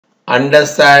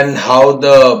understand how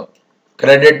the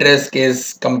credit risk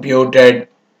is computed.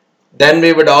 Then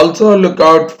we would also look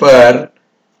out for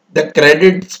the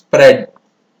credit spread,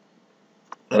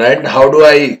 right? How do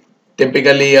I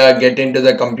typically get into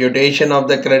the computation of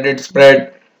the credit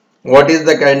spread? What is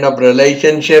the kind of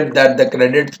relationship that the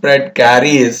credit spread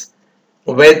carries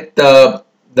with the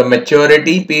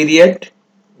maturity period,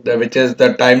 which is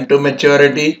the time to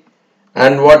maturity,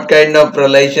 and what kind of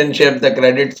relationship the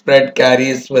credit spread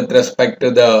carries with respect to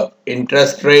the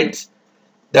interest rates.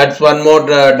 That's one more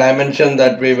dimension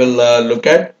that we will look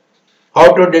at.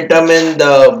 How to determine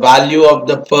the value of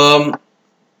the firm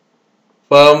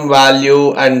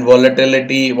value and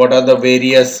volatility. What are the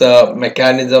various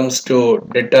mechanisms to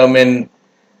determine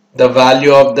the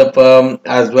value of the firm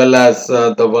as well as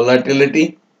the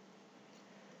volatility,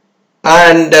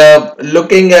 and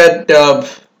looking at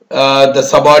the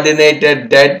subordinated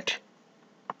debt,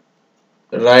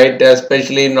 right,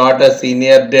 especially not a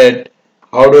senior debt.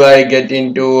 How do I get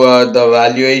into the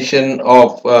valuation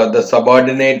of the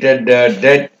subordinated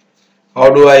debt? How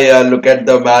do I look at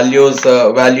the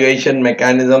valuation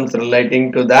mechanisms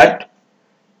relating to that?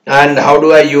 And how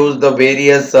do I use the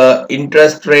various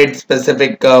interest rate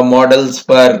specific models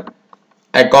for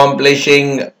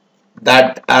accomplishing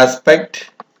that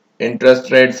aspect,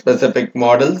 interest rate specific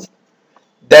models?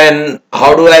 Then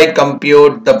how do I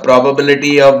compute the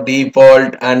probability of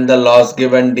default and the loss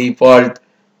given default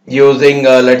using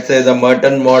let's say the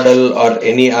Merton model or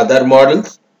any other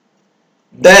models?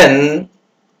 Then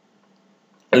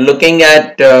looking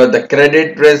at the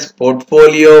credit risk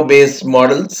portfolio based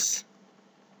models,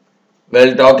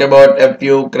 we'll talk about a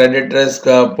few credit risk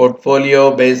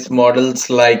portfolio based models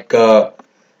like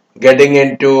getting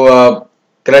into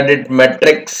credit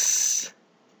metrics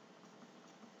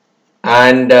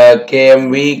and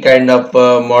KMV kind of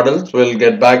models. We'll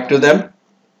get back to them,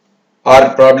 or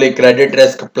probably credit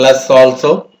risk plus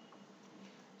also.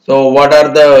 So what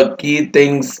are the key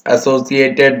things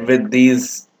associated with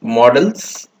these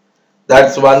models?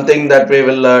 That's one thing that we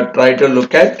will try to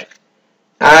look at.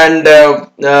 And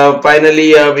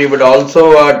finally, we would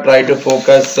also try to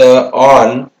focus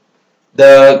on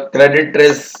the credit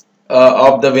risk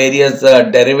of the various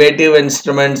derivative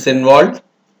instruments involved.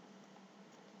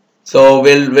 So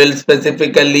we'll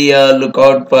specifically look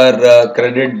out for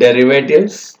credit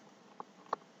derivatives,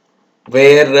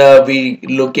 where we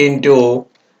look into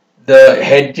the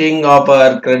hedging of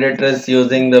our credit risk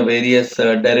using the various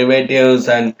derivatives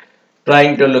and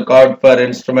trying to look out for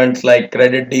instruments like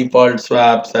credit default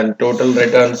swaps and total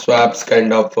return swaps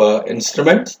kind of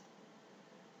instruments.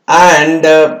 And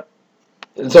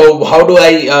so how do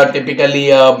I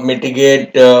typically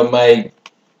mitigate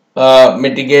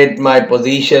my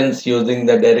positions using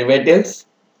the derivatives?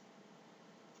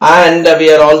 And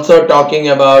we are also talking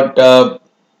about a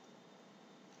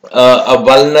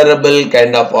vulnerable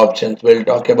kind of options. We'll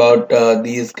talk about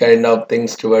these kind of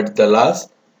things towards the last.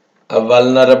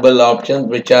 Vulnerable options,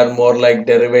 which are more like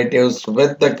derivatives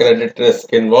with the credit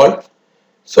risk involved.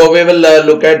 So we will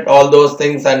look at all those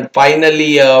things, and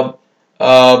finally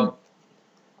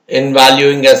in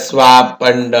valuing a swap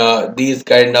and these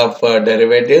kind of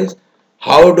derivatives,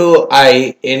 how do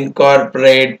I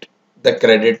incorporate the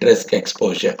credit risk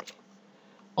exposure?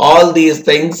 All these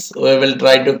things we will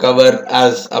try to cover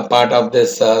as a part of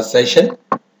this session,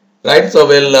 right? So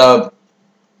we'll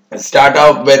start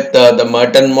off with the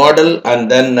Merton model and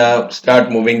then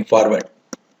start moving forward.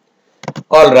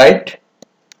 All right.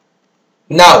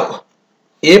 Now,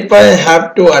 if I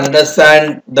have to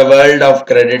understand the world of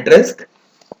credit risk,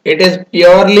 it is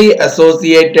purely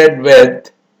associated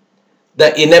with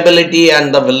the inability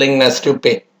and the willingness to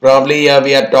pay. Probably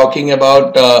we are talking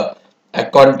about a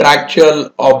contractual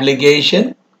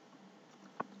obligation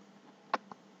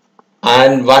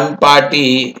and one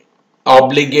party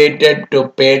obligated to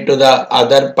pay to the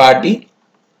other party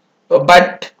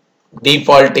but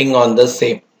defaulting on the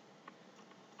same,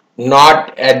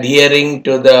 not adhering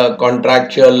to the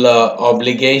contractual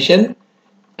obligation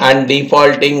and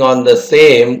defaulting on the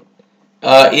same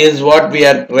is what we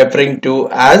are referring to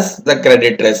as the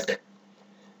credit risk.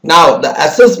 Now, the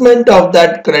assessment of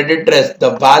that credit risk,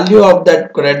 the value of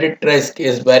that credit risk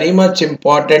is very much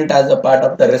important as a part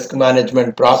of the risk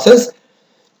management process,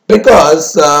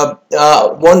 because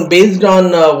one based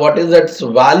on what is its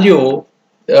value,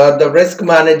 the risk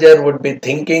manager would be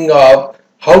thinking of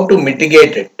how to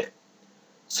mitigate it.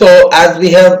 So as we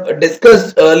have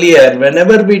discussed earlier,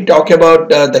 whenever we talk about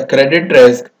the credit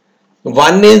risk,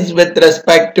 one is with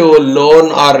respect to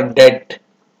loan or debt,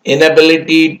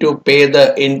 inability to pay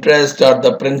the interest or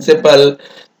the principal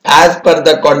as per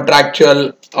the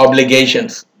contractual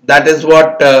obligations. That is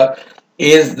what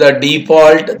is the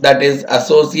default that is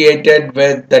associated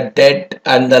with the debt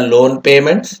and the loan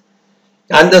payments.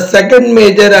 And the second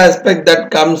major aspect that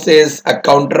comes is a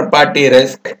counterparty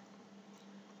risk,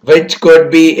 which could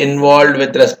be involved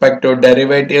with respect to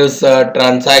derivatives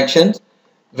transactions,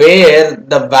 where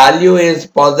the value is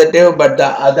positive but the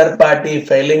other party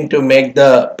failing to make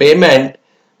the payment,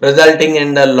 resulting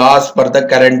in the loss for the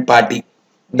current party.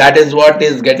 That is what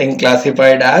is getting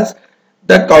classified as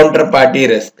the counterparty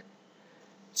risk.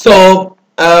 So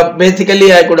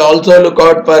basically I could also look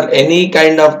out for any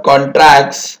kind of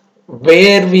contracts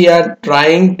where we are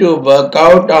trying to work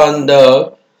out on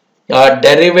the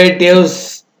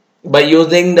derivatives. By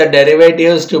using the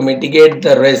derivatives to mitigate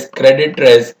the risk, credit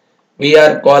risk, we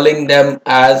are calling them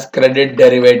as credit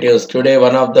derivatives. Today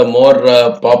one of the more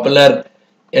popular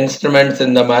instruments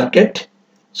in the market.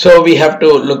 So we have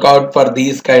to look out for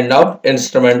these kind of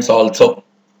instruments also.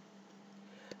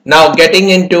 Now getting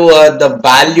into the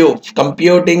value,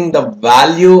 computing the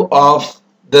value of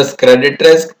this credit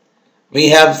risk, we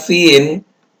have seen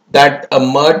that a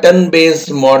Merton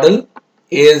based model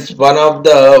is one of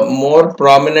the more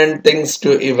prominent things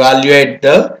to evaluate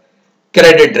the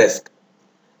credit risk.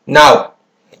 Now,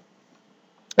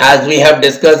 as we have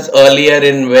discussed earlier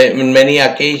in many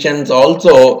occasions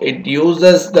also, it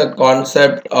uses the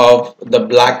concept of the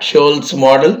Black-Scholes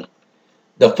model,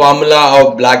 the formula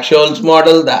of Black-Scholes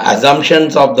model, the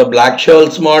assumptions of the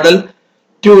Black-Scholes model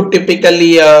to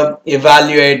typically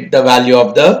evaluate the value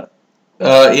of the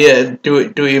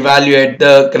to evaluate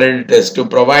the credit risk, to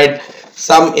provide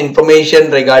some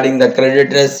information regarding the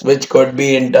credit risk, which could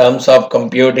be in terms of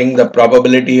computing the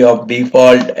probability of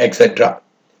default, etc.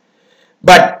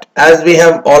 But as we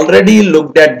have already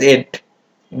looked at it,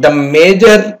 the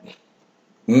major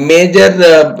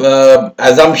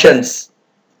assumptions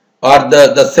or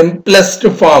the simplest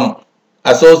form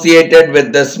associated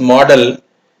with this model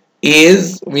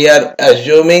is we are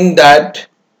assuming that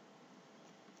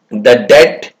the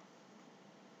debt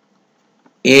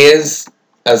is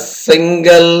a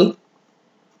single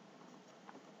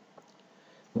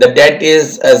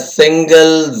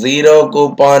zero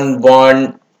coupon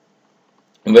bond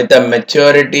with a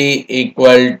maturity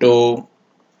equal to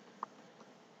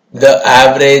the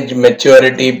average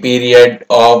maturity period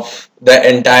of the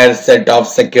entire set of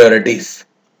securities.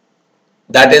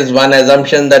 That is one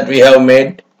assumption that we have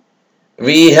made.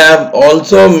 We have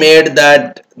also made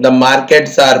that the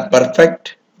markets are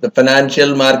perfect. The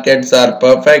financial markets are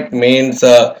perfect, means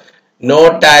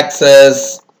no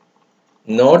taxes,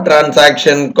 no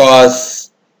transaction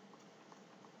costs,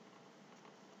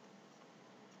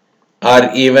 or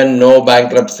even no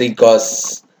bankruptcy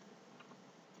costs.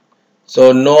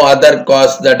 So no other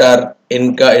costs that are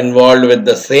involved with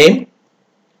the same.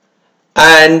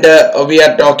 And we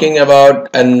are talking about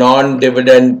a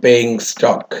non-dividend paying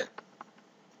stock.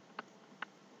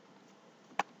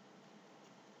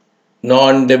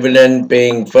 Non-dividend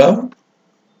paying firm.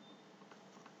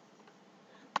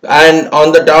 And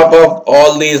on the top of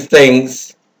all these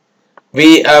things,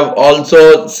 we have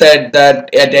also said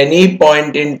that at any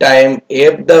point in time,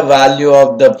 if the value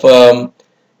of the firm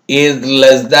is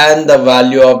less than the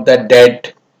value of the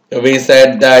debt, we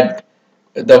said that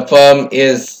the firm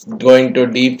is going to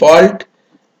default,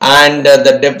 and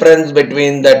the difference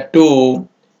between the two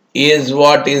is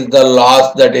what is the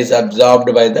loss that is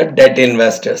absorbed by the debt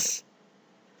investors.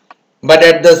 But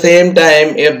at the same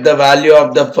time, if the value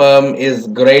of the firm is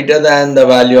greater than the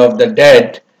value of the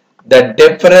debt, the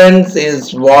difference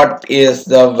is what is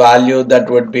the value that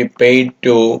would be paid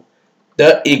to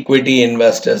the equity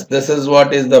investors. This is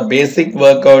what is the basic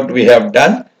workout we have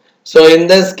done. So in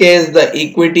this case, the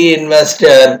equity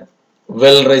investor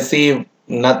will receive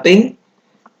nothing,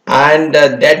 and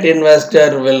the debt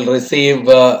investor will receive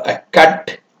a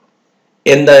cut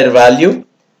in their value.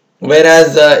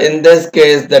 Whereas in this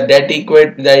case, the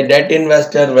debt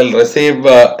investor will receive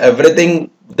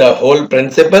everything, the whole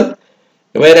principal,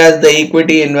 whereas the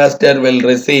equity investor will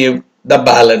receive the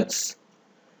balance,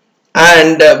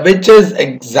 and which is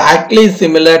exactly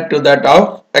similar to that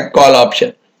of a call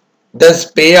option.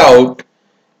 This payout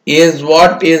is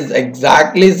what is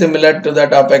exactly similar to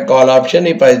that of a call option.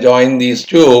 If I join these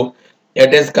two,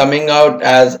 it is coming out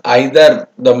as either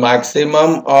the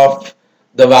maximum of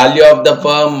the value of the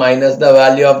firm minus the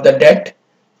value of the debt,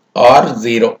 or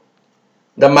zero.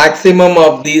 The maximum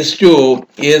of these two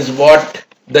is what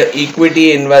the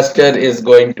equity investor is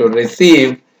going to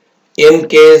receive in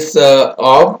case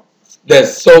of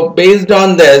this. So based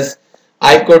on this,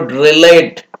 I could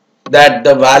relate that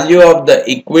the value of the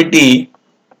equity,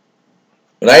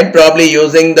 right, probably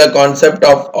using the concept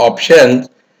of options,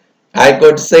 I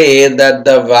could say that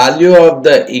the value of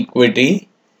the equity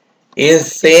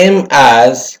is same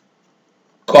as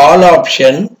call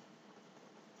option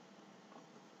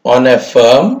on a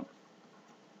firm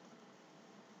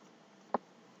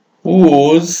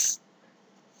whose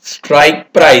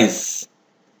strike price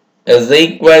is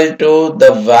equal to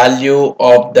the value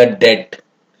of the debt.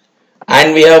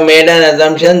 And we have made an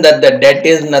assumption that the debt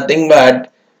is nothing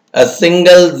but a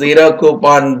single zero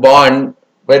coupon bond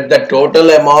with the total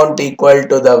amount equal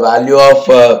to the value of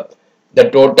the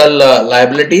total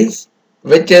liabilities,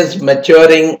 which is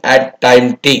maturing at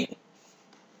time t.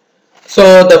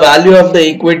 So the value of the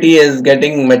equity is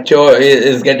getting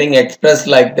expressed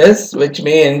like this, which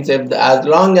means as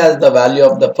long as the value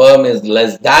of the firm is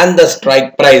less than the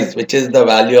strike price, which is the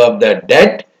value of the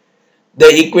debt, the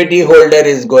equity holder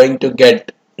is going to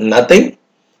get nothing.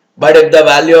 But if the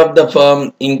value of the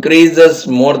firm increases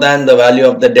more than the value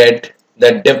of the debt,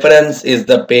 the difference is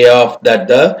the payoff that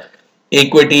the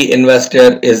equity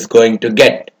investor is going to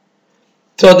get.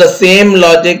 So the same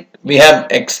logic we have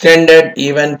extended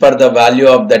even for the value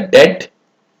of the debt,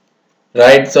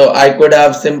 right? So I could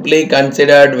have simply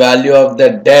considered value of the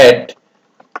debt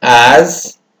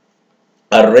as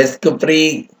a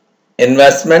risk-free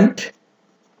investment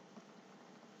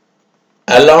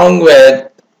along with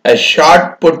a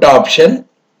short put option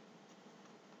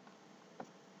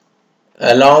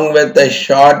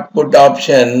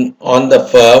on the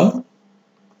firm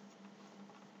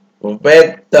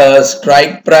with the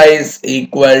strike price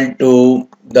equal to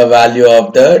the value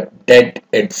of the debt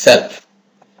itself.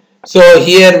 So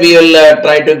here we will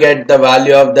try to get the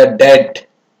value of the debt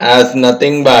as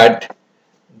nothing but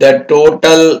the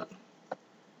total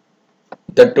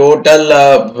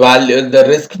value, the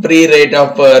risk-free rate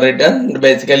of return.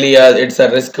 Basically, it's a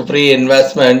risk-free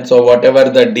investment. So whatever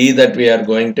the D that we are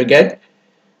going to get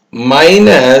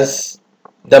minus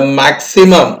the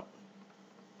maximum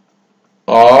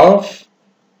of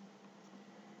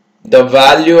the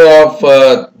value of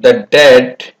the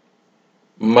debt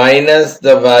minus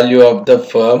the value of the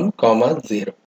firm, comma 0.